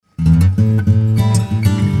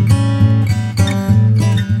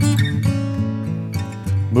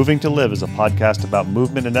Moving to Live is a podcast about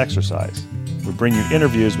movement and exercise. We bring you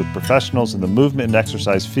interviews with professionals in the movement and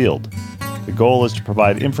exercise field. The goal is to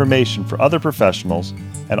provide information for other professionals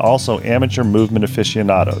and also amateur movement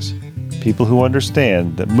aficionados, people who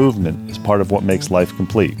understand that movement is part of what makes life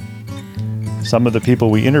complete. Some of the people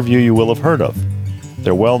we interview you will have heard of.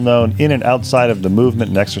 They're well known in and outside of the movement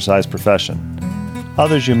and exercise profession.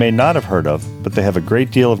 Others you may not have heard of, but they have a great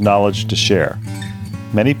deal of knowledge to share.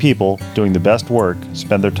 Many people doing the best work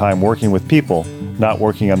spend their time working with people, not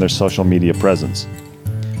working on their social media presence.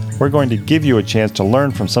 We're going to give you a chance to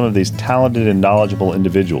learn from some of these talented and knowledgeable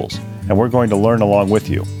individuals, and we're going to learn along with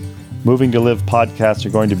you. Moving to Live podcasts are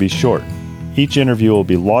going to be short. Each interview will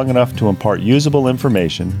be long enough to impart usable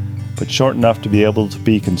information, but short enough to be able to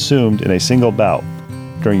be consumed in a single bout,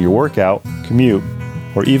 during your workout, commute,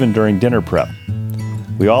 or even during dinner prep.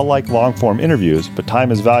 We all like long-form interviews, but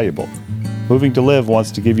time is valuable. Moving to Live wants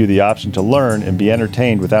to give you the option to learn and be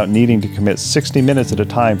entertained without needing to commit 60 minutes at a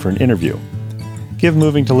time for an interview. Give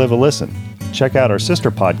Moving to Live a listen. Check out our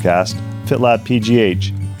sister podcast, FitLab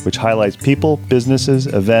PGH, which highlights people, businesses,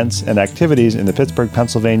 events, and activities in the Pittsburgh,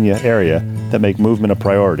 Pennsylvania area that make movement a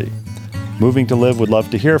priority. Moving to Live would love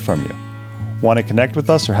to hear from you. Want to connect with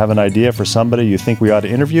us or have an idea for somebody you think we ought to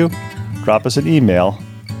interview? Drop us an email,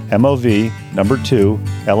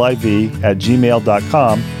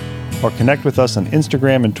 mov2liv@gmail.com, or connect with us on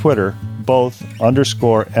Instagram and Twitter, both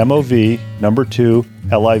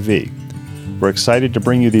 _mov2liv. We're excited to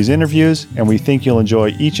bring you these interviews, and we think you'll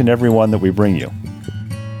enjoy each and every one that we bring you.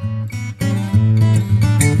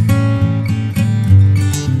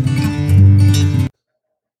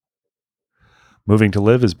 Moving to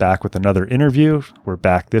Live is back with another interview. We're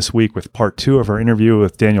back this week with part 2 of our interview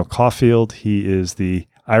with Daniel Caulfield. He is the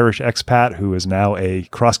Irish expat who is now a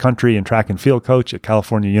cross-country and track and field coach at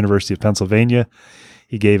California University of Pennsylvania.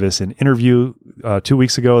 He gave us an interview 2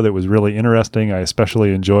 weeks ago that was really interesting. I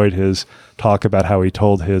especially enjoyed his talk about how he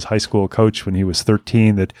told his high school coach when he was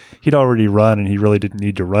 13 that he'd already run and he really didn't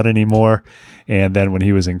need to run anymore. And then when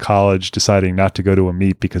he was in college, deciding not to go to a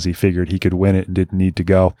meet because he figured he could win it and didn't need to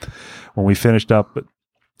go. When we finished up,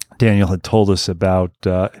 Daniel had told us about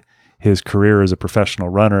his career as a professional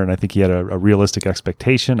runner, and I think he had a realistic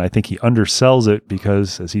expectation. I think he undersells it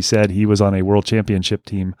because, as he said, he was on a world championship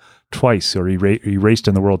team twice, or he raced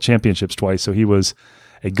in the world championships twice, so he was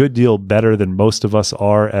a good deal better than most of us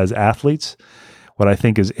are as athletes. What I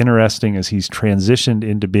think is interesting is he's transitioned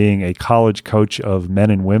into being a college coach of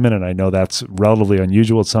men and women, and I know that's relatively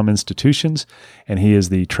unusual at some institutions, and he is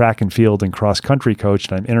the track and field and cross-country coach,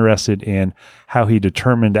 and I'm interested in how he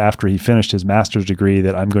determined after he finished his master's degree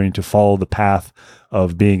that I'm going to follow the path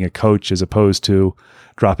of being a coach as opposed to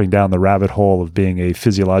dropping down the rabbit hole of being a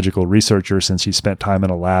physiological researcher since he spent time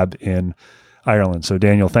in a lab in Ireland. So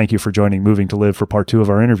Daniel, thank you for joining Moving to Live for part 2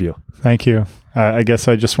 of our interview. Thank you. I guess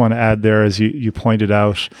I just want to add there, as you pointed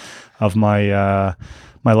out, of my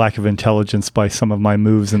my lack of intelligence by some of my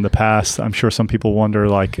moves in the past. I'm sure some people wonder,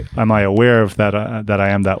 like, am I aware of that, that I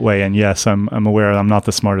am that way? And yes, I'm aware I'm not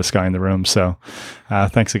the smartest guy in the room. So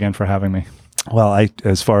thanks again for having me. Well,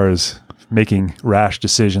 as far as making rash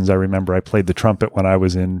decisions, I remember I played the trumpet when I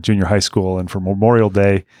was in junior high school, and for Memorial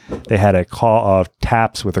Day, they had a call of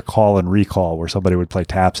taps with a call and recall where somebody would play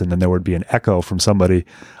taps and then there would be an echo from somebody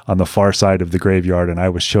on the far side of the graveyard, and I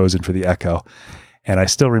was chosen for the echo. And I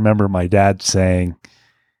still remember my dad saying,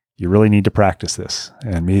 "You really need to practice this,"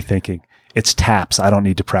 and me thinking, "It's taps, I don't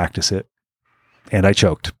need to practice it." And I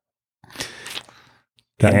choked.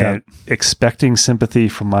 And expecting sympathy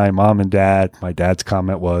from my mom and dad, my dad's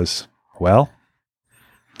comment was, "Well,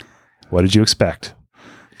 what did you expect?"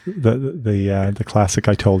 The classic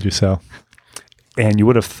 "I told you so." And you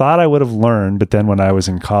would have thought I would have learned, but then when I was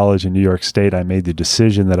in college in New York State, I made the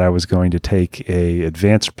decision that I was going to take a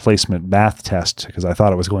advanced placement math test because I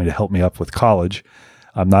thought it was going to help me up with college.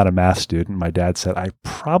 I'm not a math student. My dad said, "I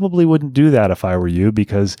probably wouldn't do that if I were you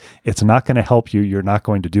because it's not going to help you. You're not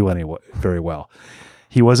going to do very well."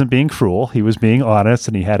 He wasn't being cruel. He was being honest,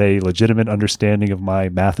 and he had a legitimate understanding of my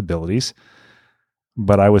math abilities.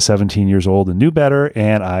 But I was 17 years old and knew better,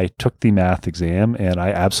 and I took the math exam, and I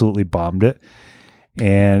absolutely bombed it.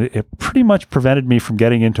 And it pretty much prevented me from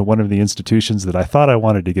getting into one of the institutions that I thought I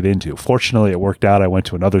wanted to get into. Fortunately, it worked out. I went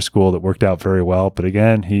to another school that worked out very well. But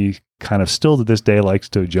again, he kind of still to this day likes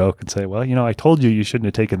to joke and say, "Well, I told you shouldn't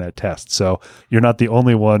have taken that test." So you're not the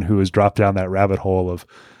only one who has dropped down that rabbit hole of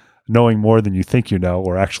knowing more than you think you know,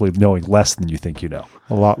 or actually knowing less than you think you know.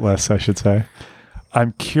 A lot less, I should say.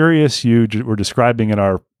 I'm curious, you were describing in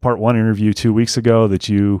our part 1 interview 2 weeks ago that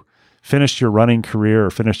you finished your running career or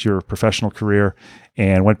finished your professional career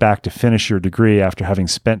and went back to finish your degree after having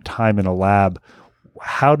spent time in a lab.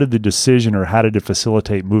 how did the decision, or how did it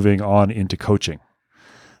facilitate moving on into coaching?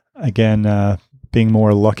 Again, being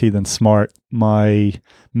more lucky than smart, my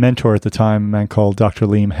mentor at the time, a man called Dr.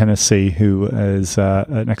 Liam Hennessy, who is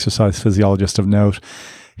an exercise physiologist of note,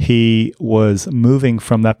 he was moving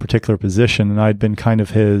from that particular position, and I'd been kind of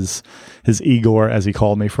his Igor, as he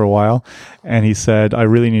called me, for a while. And he said, I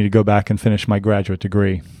really need to go back and finish my graduate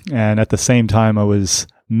degree. And at the same time, I was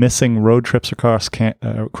missing road trips across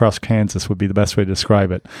Kansas would be the best way to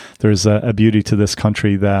describe it. There's a beauty to this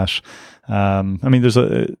country that,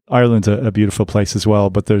 Ireland's a beautiful place as well,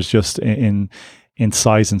 but there's just in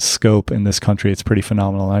size and scope in this country, it's pretty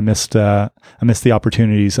phenomenal. I missed the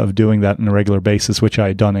opportunities of doing that on a regular basis, which I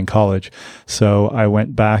had done in college. So I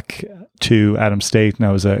went back to Adams State, and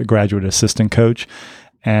I was a graduate assistant coach,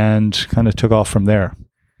 and kind of took off from there.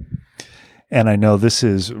 And I know this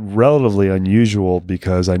is relatively unusual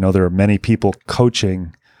because I know there are many people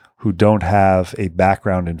coaching who don't have a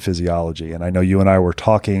background in physiology. And I know you and I were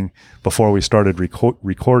talking before we started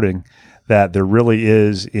recording that there really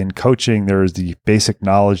is, in coaching, there is the basic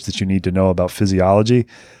knowledge that you need to know about physiology,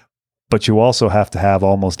 but you also have to have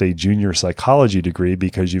almost a junior psychology degree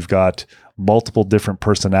because you've got multiple different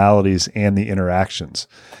personalities and the interactions.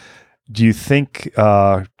 Do you think,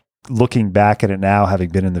 looking back at it now, having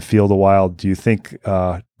been in the field a while, do you think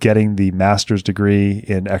getting the master's degree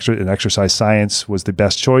in exercise science was the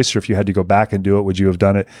best choice? Or if you had to go back and do it, would you have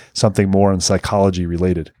done it something more in psychology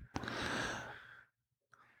related?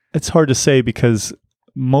 It's hard to say because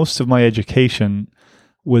most of my education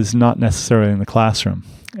was not necessarily in the classroom.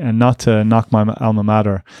 And not to knock my alma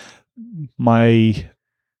mater, I'd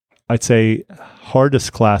say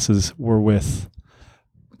hardest classes were with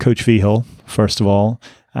Coach Vigil, first of all.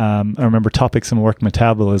 I remember topics in work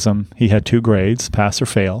metabolism. He had 2 grades, pass or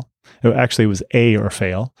fail. It was A or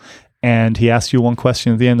fail. And he asked you one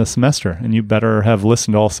question at the end of the semester, and you better have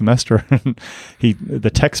listened all semester.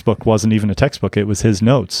 The textbook wasn't even a textbook. It was his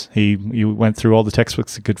notes. He went through all the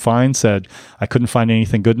textbooks he could find, said, I couldn't find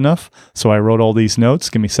anything good enough, so I wrote all these notes,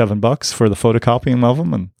 give me $7 for the photocopying of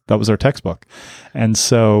them, and that was our textbook. And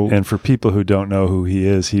for people who don't know who he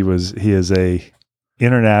is a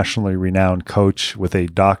internationally renowned coach with a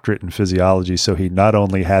doctorate in physiology. So he not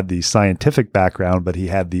only had the scientific background, but he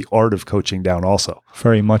had the art of coaching down also.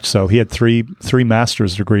 Very much so. He had three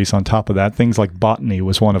master's degrees on top of that. Things like botany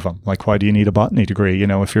was one of them. Like, why do you need a botany degree?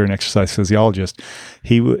 If you're an exercise physiologist,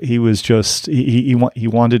 he was just, he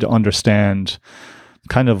wanted to understand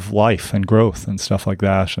kind of life and growth and stuff like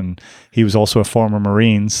that. And he was also a former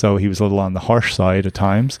Marine, so he was a little on the harsh side at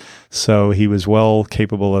times. So he was well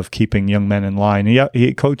capable of keeping young men in line.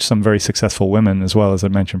 He coached some very successful women as well, as I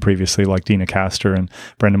mentioned previously, like Dina Castor and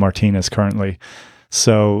Brenda Martinez currently.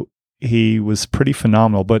 So he was pretty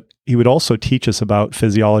phenomenal, but he would also teach us about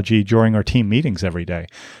physiology during our team meetings every day.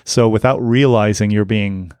 So without realizing you're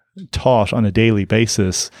being taught on a daily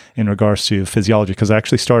basis in regards to physiology, because I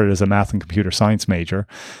actually started as a math and computer science major.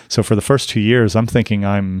 So for the first 2 years, I'm thinking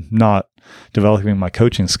I'm not developing my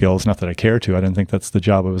coaching skills, not that I care to. I didn't think that's the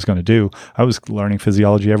job I was going to do. I was learning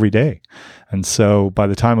physiology every day. And so by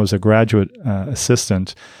the time I was a graduate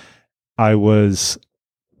assistant, I was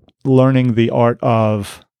learning the art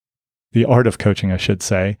of coaching, I should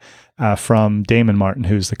say, from Damon Martin,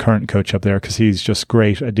 who's the current coach up there, because he's just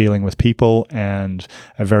great at dealing with people and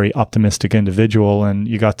a very optimistic individual. And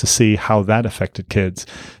you got to see how that affected kids.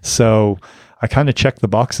 So I kind of checked the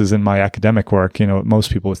boxes in my academic work, what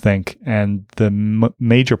most people would think. And the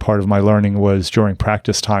major part of my learning was during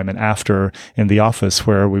practice time and after in the office,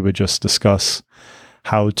 where we would just discuss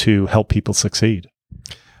how to help people succeed.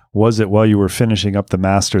 Was it while you were finishing up the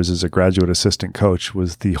master's as a graduate assistant coach,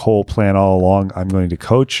 was the whole plan all along, I'm going to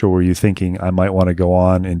coach, or were you thinking I might want to go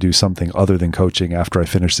on and do something other than coaching after I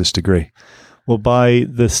finish this degree? Well, by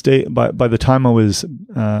the time I was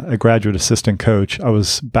a graduate assistant coach, I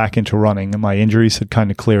was back into running, and my injuries had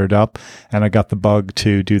kind of cleared up, and I got the bug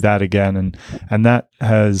to do that again, and that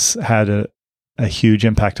has had a huge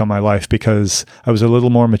impact on my life because I was a little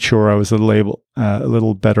more mature. I was a little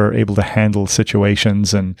better able to handle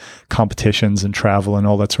situations and competitions and travel and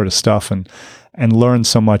all that sort of stuff, and learn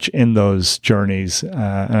so much in those journeys.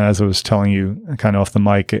 And as I was telling you kind of off the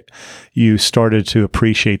mic, you started to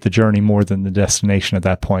appreciate the journey more than the destination at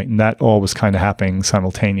that point. And that all was kind of happening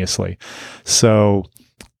simultaneously. So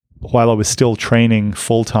while I was still training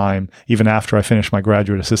full-time, even after I finished my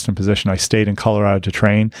graduate assistant position, I stayed in Colorado to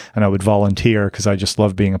train, and I would volunteer because I just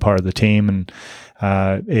loved being a part of the team. And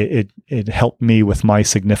it helped me with my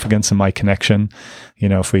significance and my connection.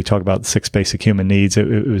 If we talk about the 6 basic human needs,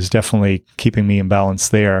 it was definitely keeping me in balance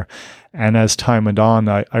there. And as time went on,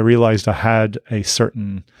 I realized I had a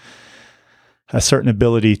certain a certain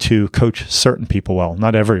ability to coach certain people well.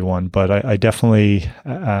 Not everyone, but I definitely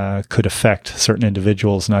could affect certain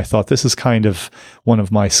individuals. And I thought, this is kind of one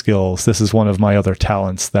of my skills. This is one of my other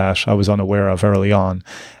talents that I was unaware of early on.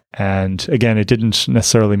 And again, it didn't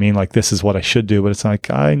necessarily mean like this is what I should do, but it's like,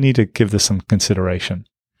 I need to give this some consideration.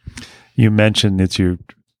 You mentioned that you're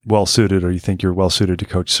well-suited, or you think you're well-suited to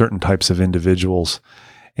coach certain types of individuals.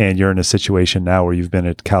 And you're in a situation now where you've been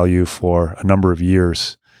at Cal U for a number of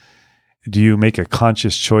years. Do you make a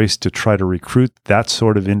conscious choice to try to recruit that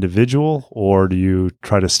sort of individual, or do you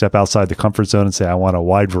try to step outside the comfort zone and say, I want a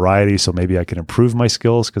wide variety so maybe I can improve my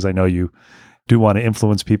skills? Because I know you do want to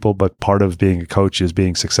influence people, but part of being a coach is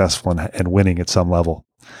being successful and winning at some level.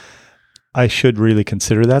 I should really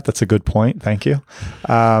consider that. That's a good point. Thank you.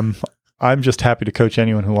 I'm just happy to coach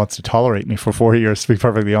anyone who wants to tolerate me for 4 years, to be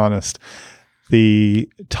perfectly honest. The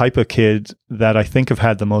type of kid that I think have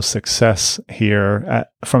had the most success here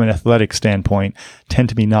from an athletic standpoint tend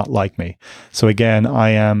to be not like me. So again,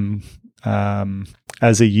 I am,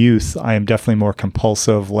 as a youth, I am definitely more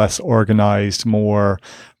compulsive, less organized, more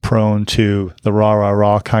prone to the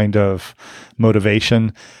rah kind of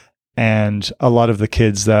motivation. And a lot of the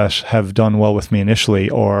kids that have done well with me initially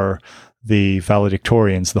are the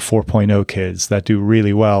valedictorians, the 4.0 kids that do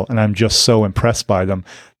really well. And I'm just so impressed by them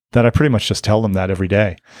that I pretty much just tell them that every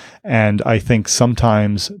day. And I think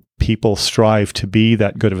sometimes people strive to be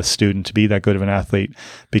that good of a student, to be that good of an athlete,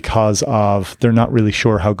 because of they're not really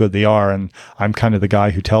sure how good they are. And I'm kind of the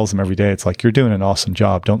guy who tells them every day, it's like, you're doing an awesome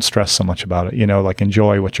job. Don't stress so much about it. Like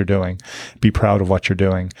enjoy what you're doing. Be proud of what you're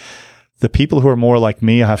doing. The people who are more like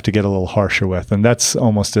me, I have to get a little harsher with. And that's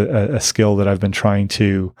almost a skill that I've been trying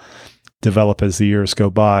to develop as the years go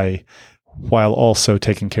by, while also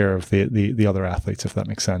taking care of the other athletes, if that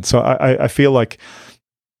makes sense. So I feel like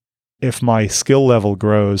if my skill level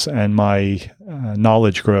grows and my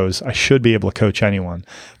knowledge grows, I should be able to coach anyone.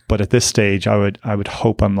 But at this stage, I would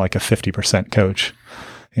hope I'm like a 50% coach.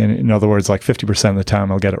 In other words, like 50% of the time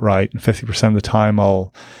I'll get it right, and 50% of the time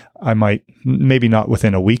I might, maybe not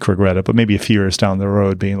within a week regret it, but maybe a few years down the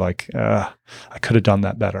road being like, I could have done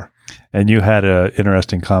that better. And you had an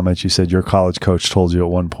interesting comment. You said your college coach told you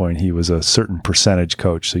at one point he was a certain percentage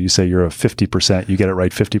coach. So you say you're a 50%, you get it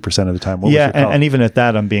right 50% of the time. Yeah, and even at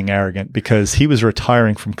that, I'm being arrogant, because he was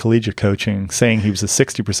retiring from collegiate coaching, saying he was a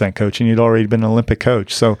 60% coach, and he'd already been an Olympic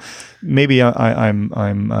coach. So maybe I'm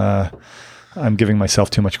giving myself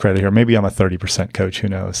too much credit here. Maybe I'm a 30% coach. Who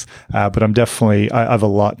knows? But I'm definitely, I have a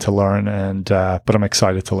lot to learn, but I'm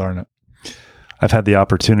excited to learn it. I've had the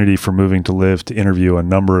opportunity for Moving to Live to interview a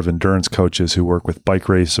number of endurance coaches who work with bike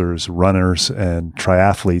racers, runners, and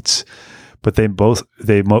triathletes, but they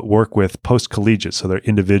work with post-collegiate. So they're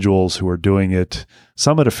individuals who are doing it,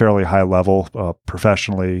 some at a fairly high level,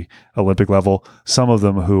 professionally, Olympic level, some of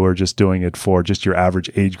them who are just doing it for just your average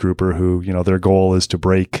age grouper who, their goal is to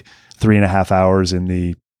break 3.5 hours in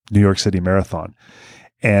the New York City Marathon.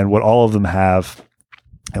 And what all of them have,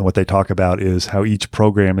 and what they talk about, is how each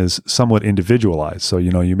program is somewhat individualized. So,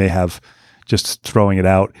 you may have, just throwing it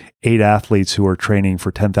out, 8 athletes who are training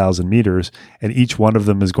for 10,000 meters, and each one of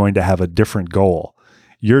them is going to have a different goal.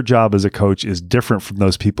 Your job as a coach is different from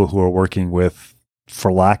those people who are working with,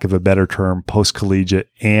 for lack of a better term, post-collegiate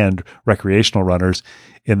and recreational runners,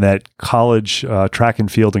 in that college track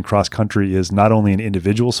and field and cross country is not only an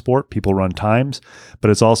individual sport, people run times,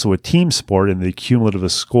 but it's also a team sport, and the cumulative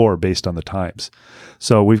score based on the times.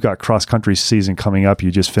 So we've got cross country season coming up.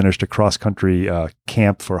 You just finished a cross country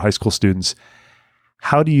camp for high school students.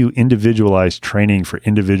 How do you individualize training for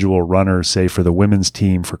individual runners, say for the women's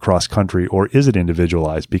team for cross country, or is it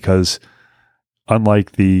individualized? Because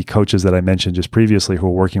unlike the coaches that I mentioned just previously who are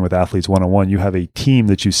working with athletes one-on-one, you have a team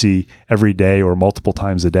that you see every day or multiple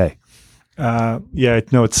times a day.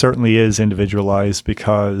 It certainly is individualized,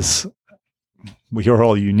 because we are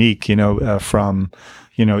all unique, from,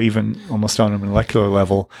 even almost on a molecular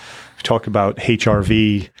level. We talk about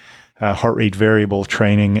HRV, heart rate variable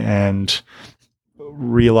training, and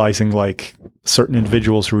realizing like certain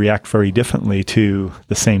individuals react very differently to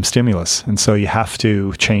the same stimulus. And so you have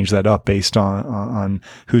to change that up based on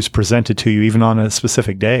who's presented to you, even on a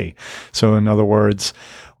specific day. So in other words,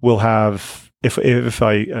 we'll have, if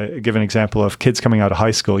I give an example of kids coming out of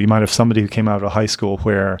high school, you might have somebody who came out of high school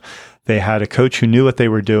where they had a coach who knew what they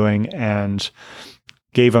were doing and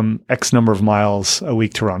gave them X number of miles a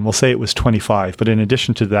week to run. We'll say it was 25, but in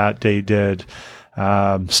addition to that, they did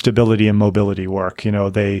stability and mobility work.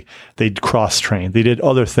 They'd cross train. They did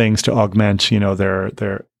other things to augment,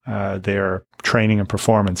 their training and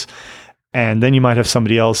performance. And then you might have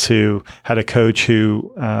somebody else who had a coach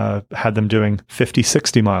who had them doing 50,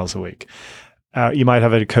 60 miles a week. You might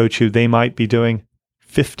have a coach who they might be doing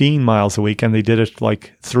 15 miles a week and they did it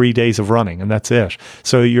like 3 days of running and that's it.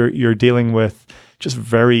 So you're dealing with just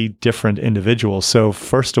very different individuals. So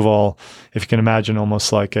first of all, if you can imagine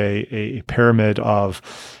almost like a pyramid of,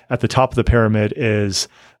 at the top of the pyramid is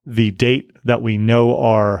the date that we know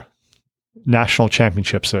our national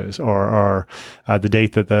championships is, or the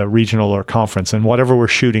date that the regional or conference, and whatever we're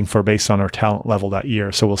shooting for based on our talent level that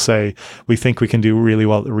year. So we'll say we think we can do really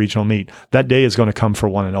well at the regional meet. That day is going to come for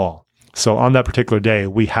one and all. So on that particular day,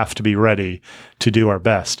 we have to be ready to do our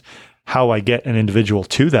best. How I get an individual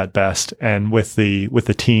to that best and with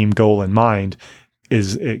the team goal in mind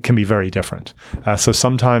it can be very different. So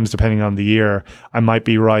sometimes, depending on the year, I might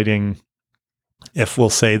be riding, if we'll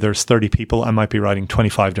say there's 30 people, I might be riding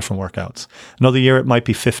 25 different workouts. Another year, it might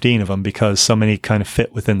be 15 of them because so many kind of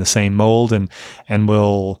fit within the same mold and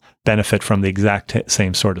will benefit from the exact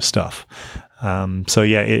same sort of stuff. So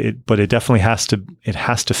yeah, but it definitely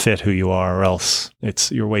has to fit who you are, or else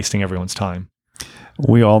you're wasting everyone's time.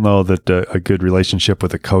 We all know that a good relationship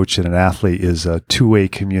with a coach and an athlete is a two-way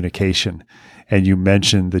communication. And you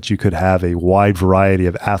mentioned that you could have a wide variety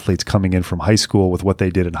of athletes coming in from high school with what they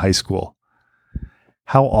did in high school.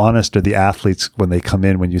 How honest are the athletes when they come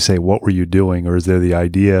in, when you say, what were you doing? Or is there the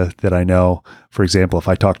idea that I know, for example, if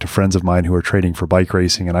I talk to friends of mine who are training for bike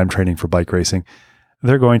racing and I'm training for bike racing,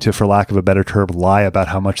 they're going to, for lack of a better term, lie about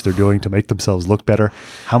how much they're doing to make themselves look better.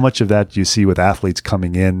 How much of that do you see with athletes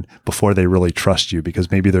coming in before they really trust you because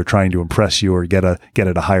maybe they're trying to impress you or get at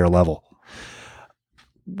a higher level?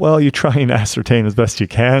 Well, you try and ascertain as best you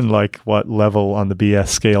can, like what level on the BS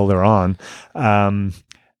scale they're on.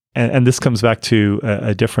 And this comes back to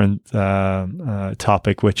a different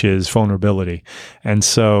topic, which is vulnerability. And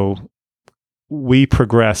so we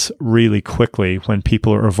progress really quickly when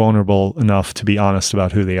people are vulnerable enough to be honest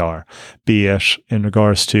about who they are, be it in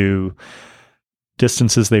regards to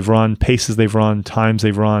distances they've run, paces they've run, times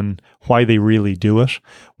they've run, why they really do it.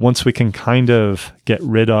 Once we can kind of get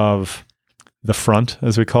rid of the front,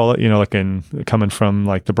 as we call it, like coming from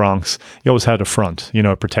like the Bronx, you always had a front,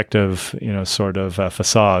 a protective, sort of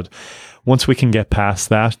facade. Once we can get past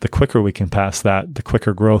that, the quicker we can pass that, the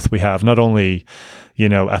quicker growth we have, not only,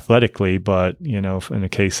 athletically, but, in the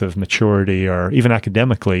case of maturity or even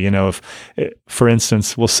academically, if, for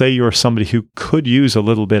instance, we'll say you're somebody who could use a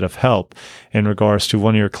little bit of help in regards to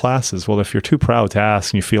one of your classes. Well, if you're too proud to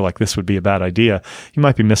ask and you feel like this would be a bad idea, you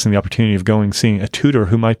might be missing the opportunity of seeing a tutor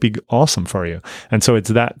who might be awesome for you. And so it's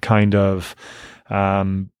that kind of,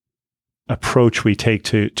 approach we take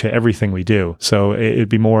to everything we do. So it'd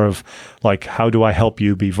be more of like, how do I help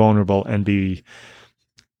you be vulnerable and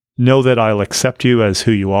know that I'll accept you as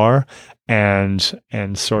who you are and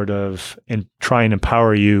sort of try and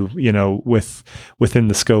empower you, within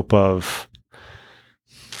the scope of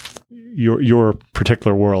your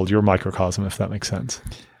particular world, your microcosm, if that makes sense.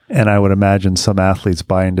 And I would imagine some athletes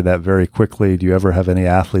buy into that very quickly. Do you ever have any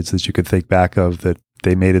athletes that you could think back of that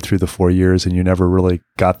they made it through the 4 years and you never really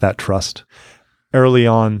got that trust? Early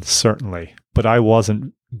on, certainly, but I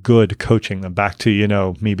wasn't good coaching them. Back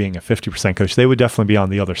to, me being a 50% coach, they would definitely be on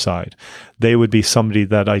the other side. They would be somebody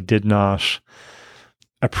that I did not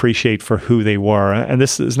appreciate for who they were. And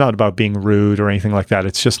this is not about being rude or anything like that.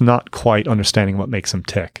 It's just not quite understanding what makes them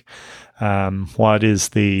tick. What is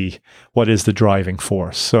the driving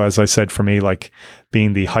force? So as I said, for me, like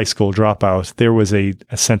being the high school dropout, there was a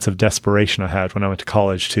sense of desperation I had when I went to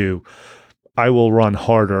college I will run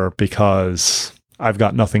harder because I've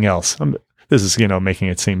got nothing else. This is, making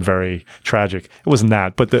it seem very tragic. It wasn't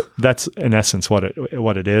that, but that's in essence what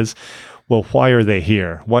it is. Well, why are they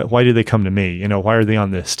here? Why do they come to me? Why are they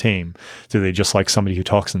on this team? Do they just like somebody who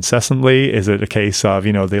talks incessantly? Is it a case of,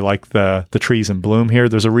 they like the trees in bloom here?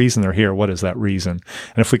 There's a reason they're here. What is that reason?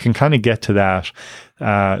 And if we can kind of get to that,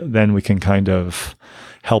 then we can kind of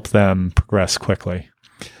help them progress quickly.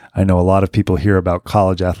 I know a lot of people hear about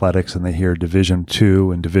college athletics and they hear Division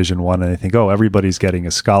II and Division I and they think, oh, everybody's getting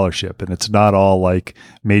a scholarship. And it's not all like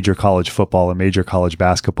major college football and major college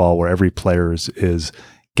basketball where every player is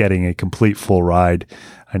getting a complete full ride.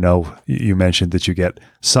 I know you mentioned that you get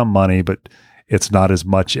some money, but it's not as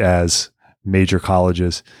much as major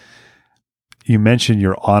colleges. You mentioned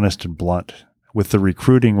you're honest and blunt. With the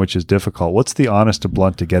recruiting, which is difficult, what's the honest and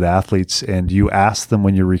blunt to get athletes? And you ask them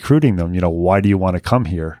when you're recruiting them, why do you want to come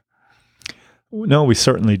here? No, we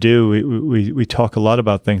certainly do. We talk a lot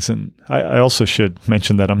about things. And I also should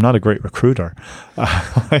mention that I'm not a great recruiter.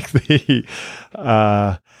 And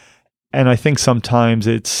I think sometimes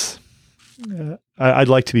I'd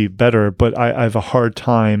like to be better, but I have a hard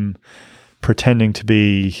time pretending to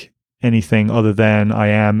be anything other than I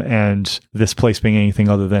am, and this place being anything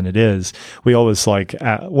other than it is. We always like,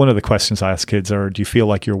 one of the questions I ask kids are, do you feel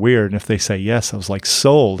like you're weird? And if they say yes, I was like,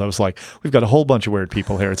 sold. I was like, we've got a whole bunch of weird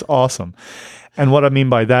people here. It's awesome. And what I mean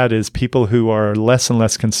by that is people who are less and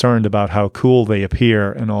less concerned about how cool they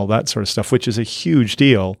appear and all that sort of stuff, which is a huge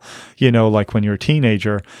deal, like when you're a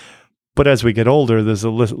teenager. But as we get older, there's a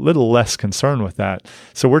little less concern with that.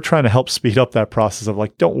 So we're trying to help speed up that process of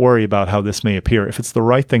like, don't worry about how this may appear. If it's the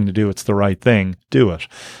right thing to do, it's the right thing, do it.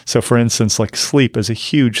 So for instance, like sleep is a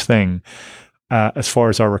huge thing as far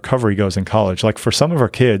as our recovery goes in college. Like for some of our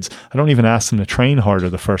kids, I don't even ask them to train harder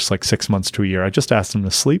the first like 6 months to a year. I just ask them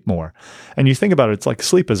to sleep more. And you think about it, it's like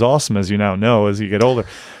sleep is awesome, as you now know, as you get older.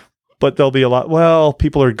 But there'll be a lot, well,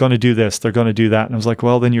 people are going to do this, they're going to do that. And I was like,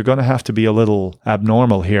 well, then you're going to have to be a little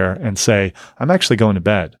abnormal here and say, I'm actually going to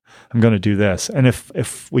bed. I'm going to do this. And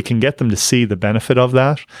if we can get them to see the benefit of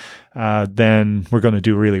that, then we're going to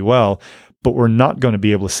do really well. But we're not going to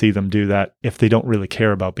be able to see them do that if they don't really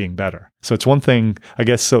care about being better. So it's one thing, I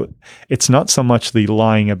guess, so it's not so much the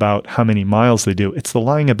lying about how many miles they do, it's the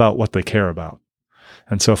lying about what they care about.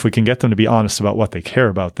 And so if we can get them to be honest about what they care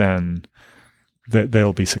about, then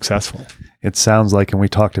they'll be successful. It sounds like, and we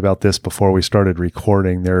talked about this before we started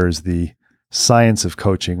recording, there is the science of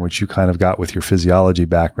coaching, which you kind of got with your physiology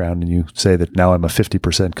background, and you say that now I'm a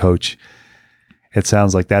 50% coach. It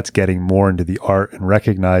sounds like that's getting more into the art and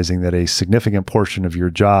recognizing that a significant portion of your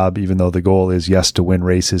job, even though the goal is, yes, to win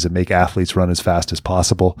races and make athletes run as fast as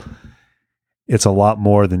possible, it's a lot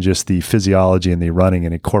more than just the physiology and the running,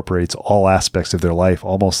 and incorporates all aspects of their life,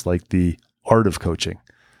 almost like the art of coaching.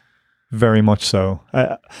 Very much so.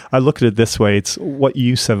 I look at it this way. It's what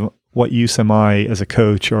use am I as a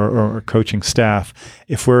coach or coaching staff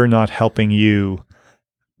if we're not helping you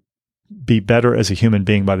be better as a human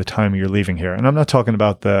being by the time you're leaving here? And I'm not talking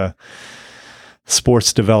about the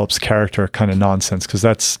sports develops character kind of nonsense, because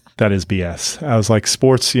that is BS. I was like,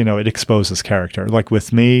 sports, it exposes character. Like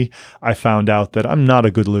with me, I found out that I'm not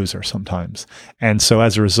a good loser sometimes. And so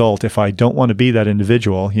as a result, if I don't want to be that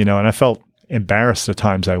individual, and I felt embarrassed at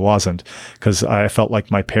times I wasn't, because I felt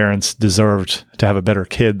like my parents deserved to have a better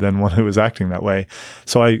kid than one who was acting that way.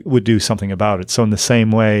 So I would do something about it. So in the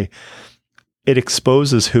same way, it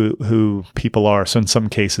exposes who people are. So in some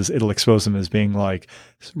cases, it'll expose them as being like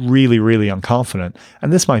really, really unconfident.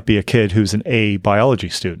 And this might be a kid who's an A biology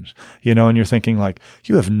student, and you're thinking like,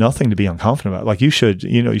 you have nothing to be unconfident about. Like you should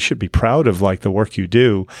be proud of like the work you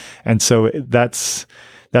do. And so that's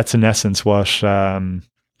in essence what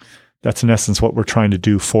we're trying to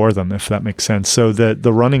do for them, if that makes sense. So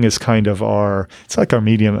the running is kind of it's like our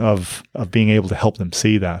medium of being able to help them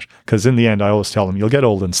see that. Because in the end, I always tell them, you'll get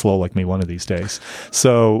old and slow like me one of these days.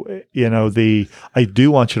 So, I do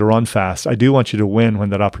want you to run fast. I do want you to win when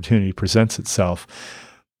that opportunity presents itself.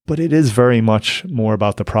 But it is very much more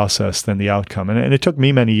about the process than the outcome. And it took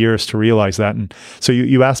me many years to realize that. And so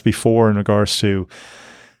you asked before in regards to,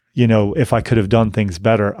 if I could have done things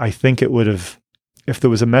better, I think it would have, if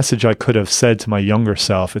there was a message I could have said to my younger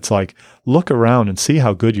self, it's like, look around and see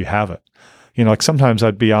how good you have it. Like sometimes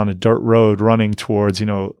I'd be on a dirt road running towards,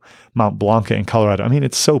 Mount Blanca in Colorado. I mean,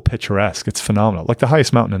 it's so picturesque. It's phenomenal. Like the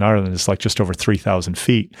highest mountain in Ireland is like just over 3,000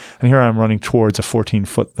 feet. And here I'm running towards a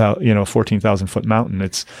 14,000 foot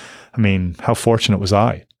mountain. How fortunate was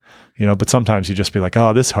I? But sometimes you just be like,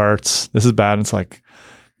 oh, this hurts. This is bad. And it's like,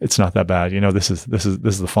 it's not that bad. This is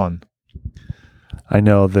the fun. I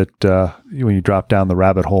know that when you drop down the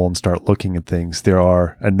rabbit hole and start looking at things, there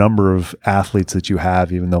are a number of athletes that you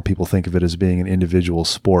have, even though people think of it as being an individual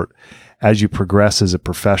sport. As you progress as a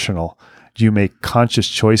professional, do you make conscious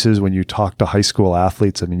choices when you talk to high school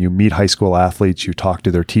athletes? You meet high school athletes, you talk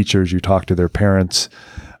to their teachers, you talk to their parents,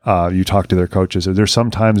 you talk to their coaches. Are there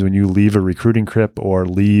some times when you leave a recruiting trip or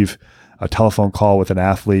leave a telephone call with an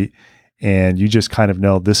athlete and you just kind of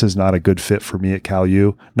know this is not a good fit for me at Cal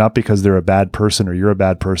U, not because they're a bad person or you're a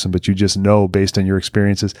bad person, but you just know based on your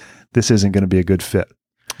experiences, this isn't going to be a good fit,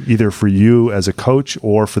 either for you as a coach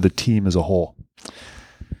or for the team as a whole?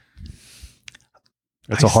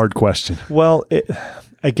 That's a hard question. Well,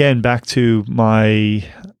 again, back to my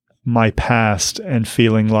past and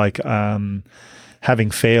feeling like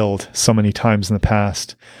having failed so many times in the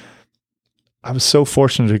past, I was so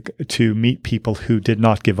fortunate to meet people who did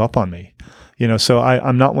not give up on me. So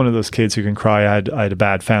I'm not one of those kids who can cry. I had a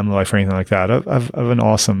bad family life or anything like that. I've an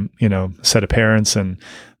awesome, set of parents, and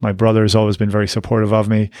my brother has always been very supportive of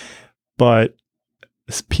me. But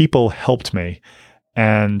people helped me,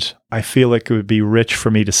 and I feel like it would be rich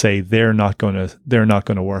for me to say they're not going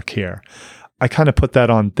to work here. I kind of put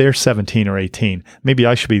that on. They're 17 or 18. Maybe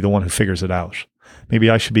I should be the one who figures it out.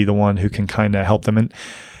 Maybe I should be the one who can kind of help them. And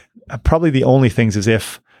probably the only things is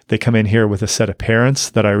if they come in here with a set of parents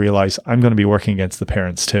that I realize I'm going to be working against the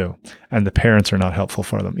parents too, and the parents are not helpful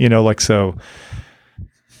for them.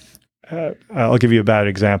 I'll give you a bad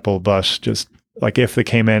example, but just like if they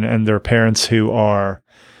came in and their parents who are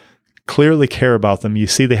clearly care about them, you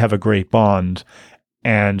see they have a great bond,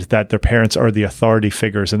 and that their parents are the authority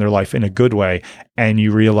figures in their life in a good way, and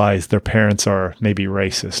you realize their parents are maybe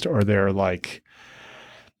racist, or they're like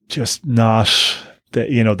just not, that,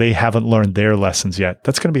 they haven't learned their lessons yet.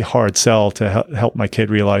 That's going to be a hard sell to help my kid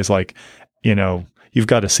realize, like, you've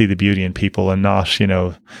got to see the beauty in people and not,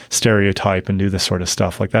 stereotype and do this sort of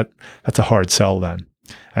stuff like that. That's a hard sell then.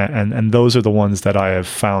 And those are the ones that I have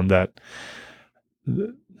found that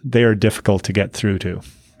they are difficult to get through to,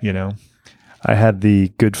 I had the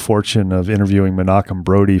good fortune of interviewing Menachem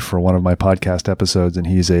Brodie for one of my podcast episodes, and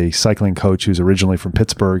he's a cycling coach who's originally from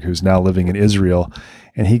Pittsburgh, who's now living in Israel.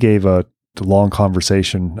 And he gave a long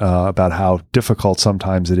conversation about how difficult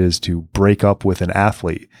sometimes it is to break up with an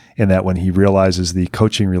athlete, in that when he realizes the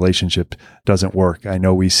coaching relationship doesn't work. I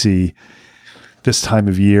know we see this time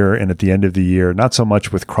of year and at the end of the year, not so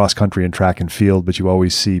much with cross country and track and field, but you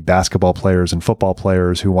always see basketball players and football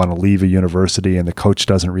players who want to leave a university and the coach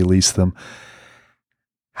doesn't release them.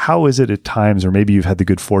 How is it at times, or maybe you've had the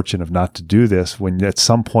good fortune of not to do this, when at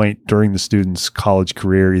some point during the student's college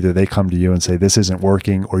career, either they come to you and say, this isn't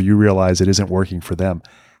working, or you realize it isn't working for them?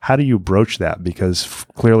 How do you broach that? Because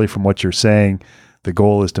clearly from what you're saying, the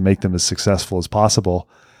goal is to make them as successful as possible.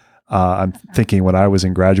 I'm thinking when I was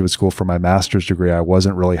in graduate school for my master's degree, I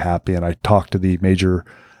wasn't really happy. And I talked to the major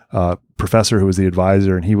professor who was the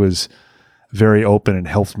advisor, and he was very open and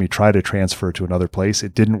helped me try to transfer to another place.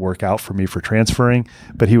 It didn't work out for me for transferring,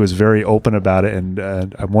 but he was very open about it. And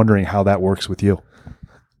I'm wondering how that works with you.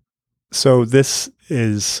 So this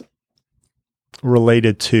is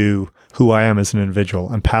related to who I am as an individual.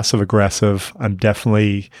 I'm passive aggressive. I'm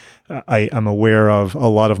definitely, I'm aware of a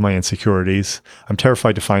lot of my insecurities. I'm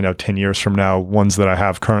terrified to find out 10 years from now, ones that I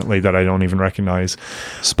have currently that I don't even recognize.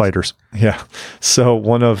 Spiders. Yeah. So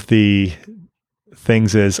one of the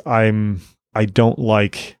things is I don't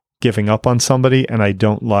like giving up on somebody, and I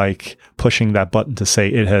don't like pushing that button to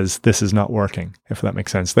say this is not working, if that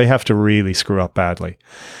makes sense. They have to really screw up badly.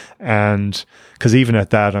 And because even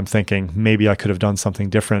at that, I'm thinking maybe I could have done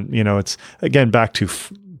something different. It's again back to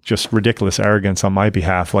just ridiculous arrogance on my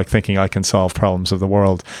behalf, like thinking I can solve problems of the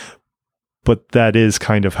world. But that is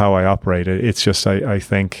kind of how I operate. It's just, I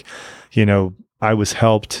think, I was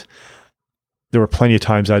helped. There were plenty of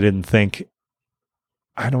times I didn't think,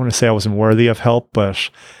 I don't want to say I wasn't worthy of help, but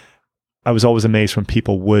I was always amazed when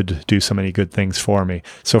people would do so many good things for me.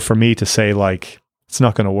 So for me to say, like, it's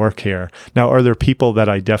not going to work here. Now, are there people that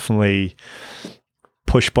I definitely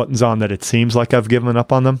push buttons on that it seems like I've given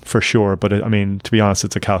up on them? For sure. But to be honest,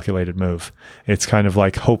 it's a calculated move. It's kind of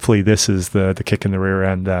like, hopefully this is the kick in the rear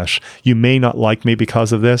end that you may not like me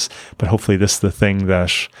because of this, but hopefully this is the thing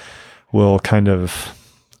that will kind of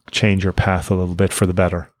change your path a little bit for the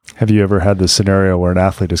better. Have you ever had this scenario where an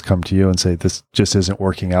athlete has come to you and say, this just isn't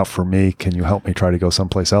working out for me. Can you help me try to go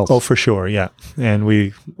someplace else? Oh, for sure. Yeah. And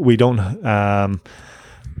we don't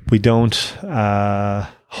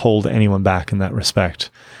hold anyone back in that respect.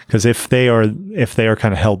 Because if they are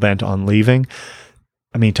kind of hell bent on leaving,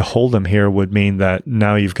 to hold them here would mean that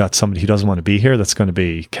now you've got somebody who doesn't want to be here. That's going to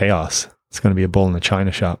be chaos. It's going to be a bull in the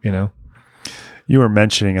china shop, You were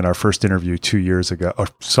mentioning in our first interview 2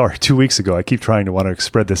 weeks ago, I keep trying to want to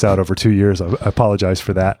spread this out over 2 years. I apologize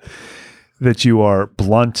for that you are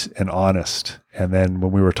blunt and honest. And then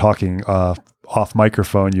when we were talking off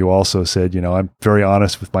microphone, you also said, I'm very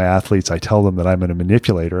honest with my athletes. I tell them that I'm a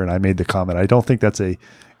manipulator. And I made the comment, I don't think that's a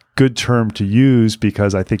good term to use,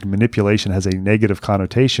 because I think manipulation has a negative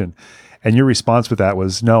connotation. And your response with that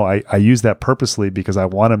was, no, I use that purposely because I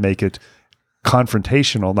want to make it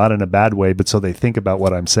confrontational, not in a bad way, but so they think about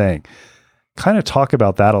what I'm saying. Kind of talk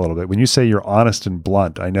about that a little bit. When you say you're honest and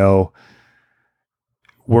blunt, I know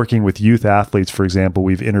working with youth athletes, for example,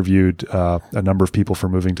 we've interviewed a number of people for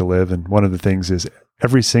Moving to Live. And one of the things is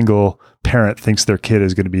every single parent thinks their kid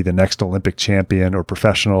is going to be the next Olympic champion or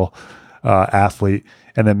professional athlete.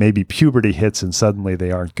 And then maybe puberty hits and suddenly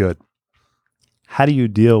they aren't good. How do you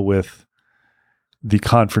deal with the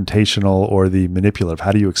confrontational or the manipulative?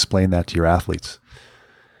 How do you explain that to your athletes?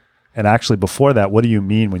 And actually, before that, what do you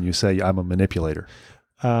mean when you say I'm a manipulator?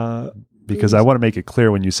 Because I want to make it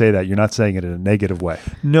clear when you say that, you're not saying it in a negative way.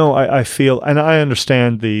 No, I feel, and I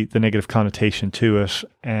understand the negative connotation to it.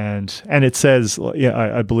 And it says,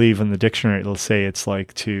 I believe in the dictionary, it'll say it's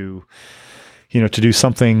like to do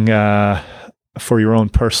something for your own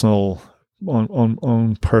personal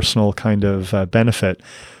kind of benefit.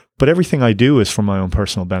 but everything I do is for my own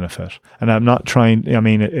personal benefit. And I'm not trying, I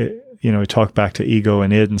mean, we talk back to ego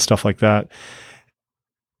and id and stuff like that.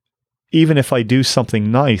 Even if I do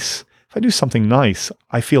something nice,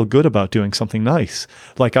 I feel good about doing something nice.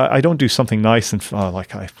 Like I don't do something nice and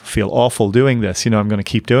I feel awful doing this, I'm going to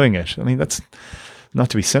keep doing it. I mean, that's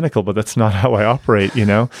not to be cynical, but that's not how I operate,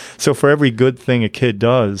 So for every good thing a kid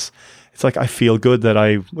does, it's like I feel good that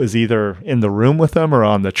I was either in the room with them or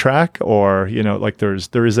on the track, or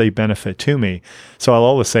there is a benefit to me. So I'll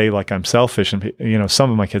always say like I'm selfish, and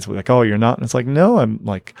some of my kids will be like, "Oh, you're not," and it's like, no, I'm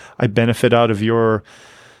like I benefit out of your.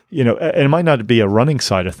 And it might not be a running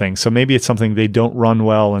side of things. So maybe it's something they don't run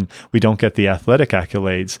well and we don't get the athletic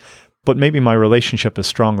accolades, but maybe my relationship is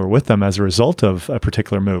stronger with them as a result of a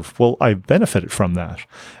particular move. Well, I benefited from that.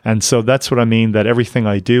 And so that's what I mean, that everything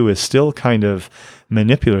I do is still kind of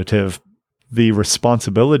manipulative. The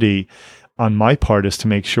responsibility on my part is to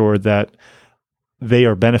make sure that they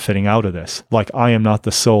are benefiting out of this. Like I am not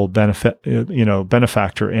the sole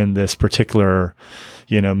benefactor in this particular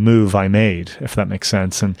move I made, if that makes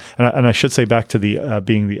sense. And I should say, back to the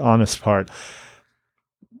being the honest part,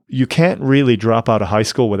 you can't really drop out of high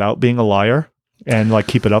school without being a liar and like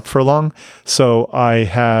keep it up for long. So I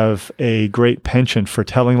have a great penchant for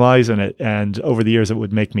telling lies, and over the years it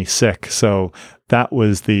would make me sick. So that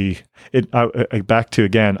was back to,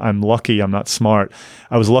 again, I'm lucky, I'm not smart.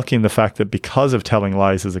 I was lucky in the fact that because of telling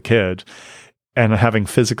lies as a kid and having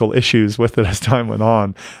physical issues with it as time went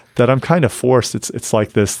on, that I'm kind of forced. It's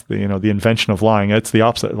like this, the invention of lying. It's the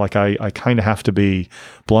opposite. Like I kind of have to be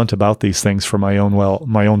blunt about these things for my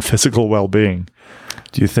own physical well-being.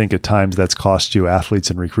 Do you think at times that's cost you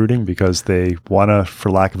athletes in recruiting because they want to,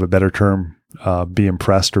 for lack of a better term, be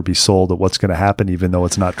impressed or be sold at what's going to happen, even though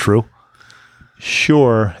it's not true?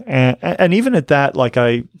 Sure. And even at that,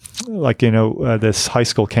 this high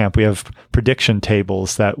school camp, we have prediction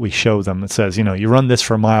tables that we show them. It says, you run this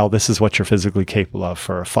for a mile, this is what you're physically capable of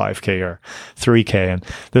for a 5K or 3K. And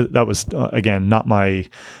that was, again, not my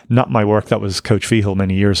work. That was Coach Fihel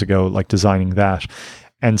many years ago, like designing that.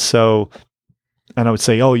 And I would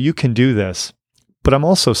say, oh, you can do this. But I'm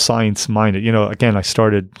also science minded. Again, I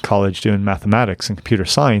started college doing mathematics and computer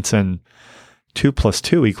science, and 2 +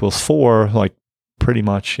 2 = 4, like pretty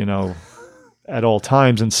much, at all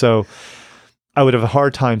times. And so I would have a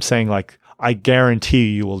hard time saying like, I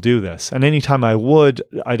guarantee you will do this. And anytime I would,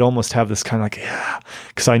 I'd almost have this kind of like, yeah,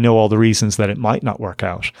 because I know all the reasons that it might not work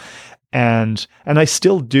out. And I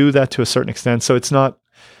still do that to a certain extent. So it's not,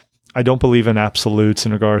 I don't believe in absolutes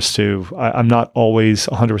in regards to, I'm not always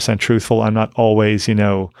 100% truthful. I'm not always,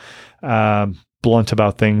 blunt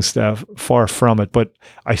about things, far from it, but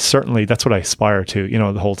I certainly, that's what I aspire to,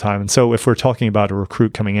 the whole time. And so if we're talking about a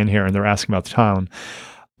recruit coming in here and they're asking about the town,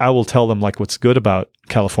 I will tell them like what's good about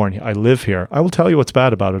California. I live here. I will tell you what's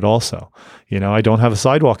bad about it also. I don't have a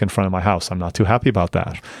sidewalk in front of my house. I'm not too happy about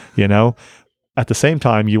that. At the same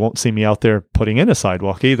time, you won't see me out there putting in a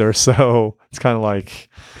sidewalk either. So it's kind of like,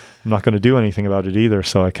 I'm not going to do anything about it either.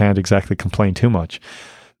 So I can't exactly complain too much.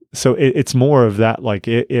 So it's more of that, like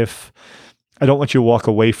if I don't want you to walk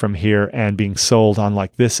away from here and being sold on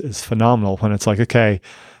like, this is phenomenal, when it's like, okay,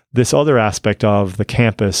 this other aspect of the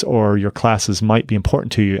campus or your classes might be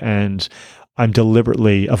important to you, and I'm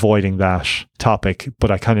deliberately avoiding that topic,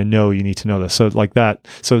 but I kind of know you need to know this. So like that.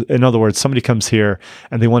 So in other words, somebody comes here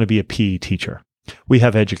and they want to be a PE teacher. We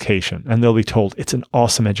have education, and they'll be told it's an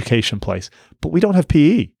awesome education place, but we don't have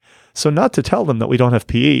PE. So not to tell them that we don't have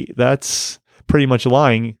PE, that's pretty much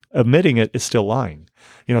lying. Admitting it is still lying.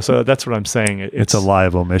 So that's what I'm saying. It's a lie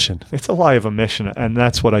of omission. It's a lie of omission. And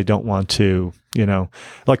that's what I don't want to,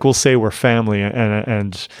 like we'll say we're family,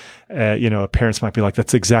 and parents might be like,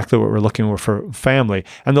 that's exactly what we're looking for family.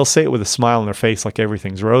 And they'll say it with a smile on their face, like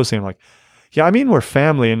everything's rosy. I'm like, yeah, I mean, we're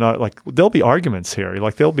family, and not like, there'll be arguments here.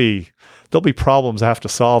 Like there'll be problems I have to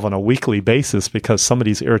solve on a weekly basis because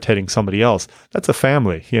somebody's irritating somebody else. That's a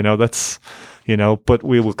family, that's, but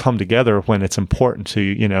we will come together when it's important to,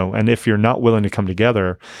 and if you're not willing to come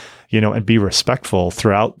together, and be respectful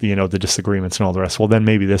throughout, the disagreements and all the rest, well, then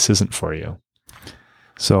maybe this isn't for you.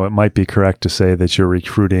 So it might be correct to say that you're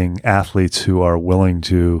recruiting athletes who are willing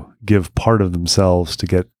to give part of themselves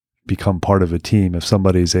to become part of a team. If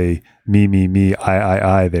somebody's a me,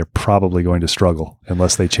 I, they're probably going to struggle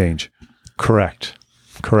unless they change. Correct.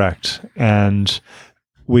 And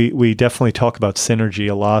we definitely talk about synergy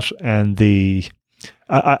a lot, and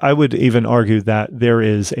I would even argue that there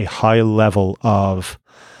is a high level of,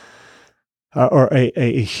 or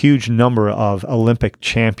a huge number of Olympic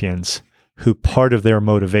champions who part of their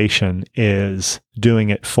motivation is doing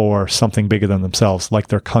it for something bigger than themselves, like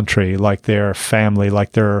their country, like their family,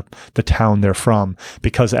 like the town they're from.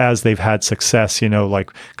 Because as they've had success,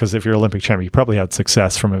 because if you're Olympic champion, you probably had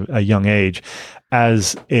success from a young age.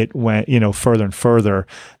 As it went, further and further,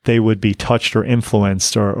 they would be touched or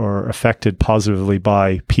influenced or affected positively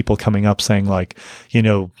by people coming up saying like,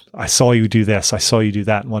 I saw you do this, I saw you do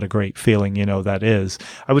that, and what a great feeling, that is.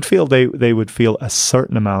 I would feel they would feel a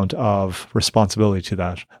certain amount of responsibility to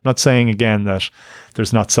that. I'm not saying again that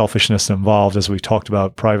there's not selfishness involved, as we talked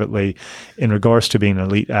about privately in regards to being an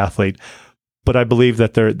elite athlete. But I believe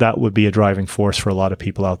that that would be a driving force for a lot of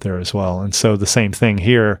people out there as well. And so the same thing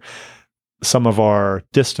here. Some of our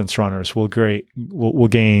distance runners will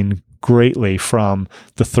gain greatly from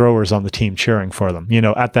the throwers on the team cheering for them.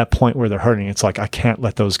 At that point where they're hurting, it's like, I can't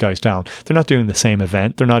let those guys down. They're not doing the same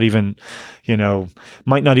event. They're not even,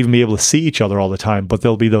 might not even be able to see each other all the time, but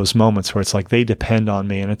there'll be those moments where it's like, they depend on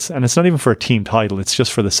me. And it's not even for a team title. It's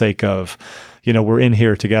just for the sake of, we're in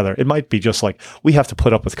here together. It might be just like, we have to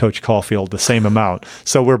put up with Coach Caulfield the same amount.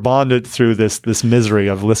 So we're bonded through this misery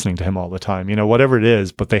of listening to him all the time, whatever it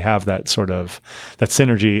is, but they have that that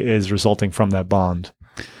synergy is resulting from that bond.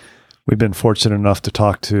 We've been fortunate enough to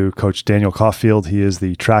talk to Coach Daniel Caulfield. He is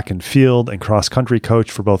the track and field and cross-country coach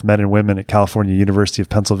for both men and women at California University of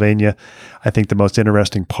Pennsylvania. I think the most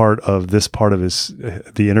interesting part of this part of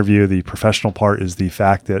the interview, the professional part, is the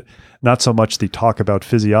fact that not so much the talk about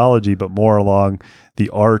physiology, but more along the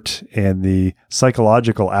art and the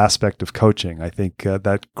psychological aspect of coaching. I think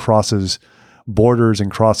that crosses borders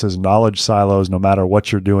and crosses knowledge silos no matter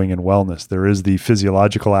what you're doing in wellness. There is the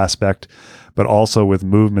physiological aspect, but also with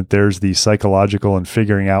movement, there's the psychological and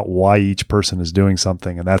figuring out why each person is doing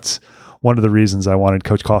something. And that's one of the reasons I wanted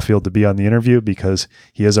Coach Caulfield to be on the interview, because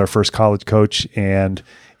he is our first college coach. And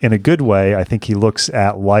in a good way, I think he looks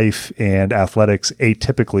at life and athletics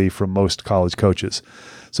atypically from most college coaches.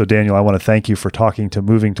 So Daniel, I want to thank you for talking to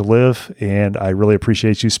Moving to Live, and I really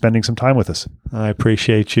appreciate you spending some time with us. I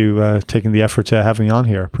appreciate you taking the effort to have me on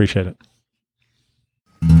here. Appreciate it.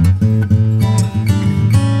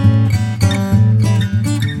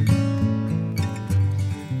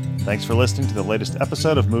 Thanks for listening to the latest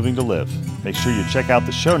episode of Moving to Live. Make sure you check out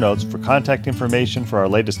the show notes for contact information for our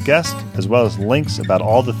latest guest, as well as links about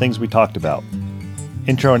all the things we talked about.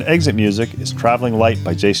 Intro and exit music is Traveling Light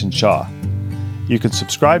by Jason Shaw. You can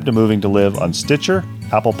subscribe to Moving to Live on Stitcher,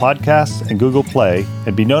 Apple Podcasts, and Google Play,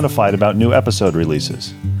 and be notified about new episode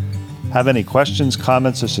releases. Have any questions,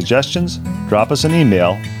 comments, or suggestions? Drop us an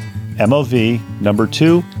email,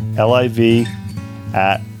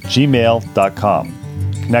 mov2liv@gmail.com.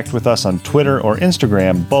 Connect with us on Twitter or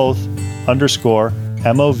Instagram, both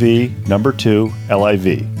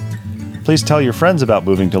 _MOV2LIV. Please tell your friends about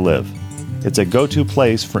Moving to Live. It's a go-to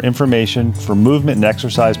place for information for movement and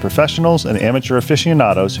exercise professionals and amateur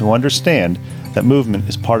aficionados who understand that movement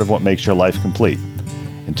is part of what makes your life complete.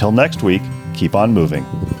 Until next week, keep on moving.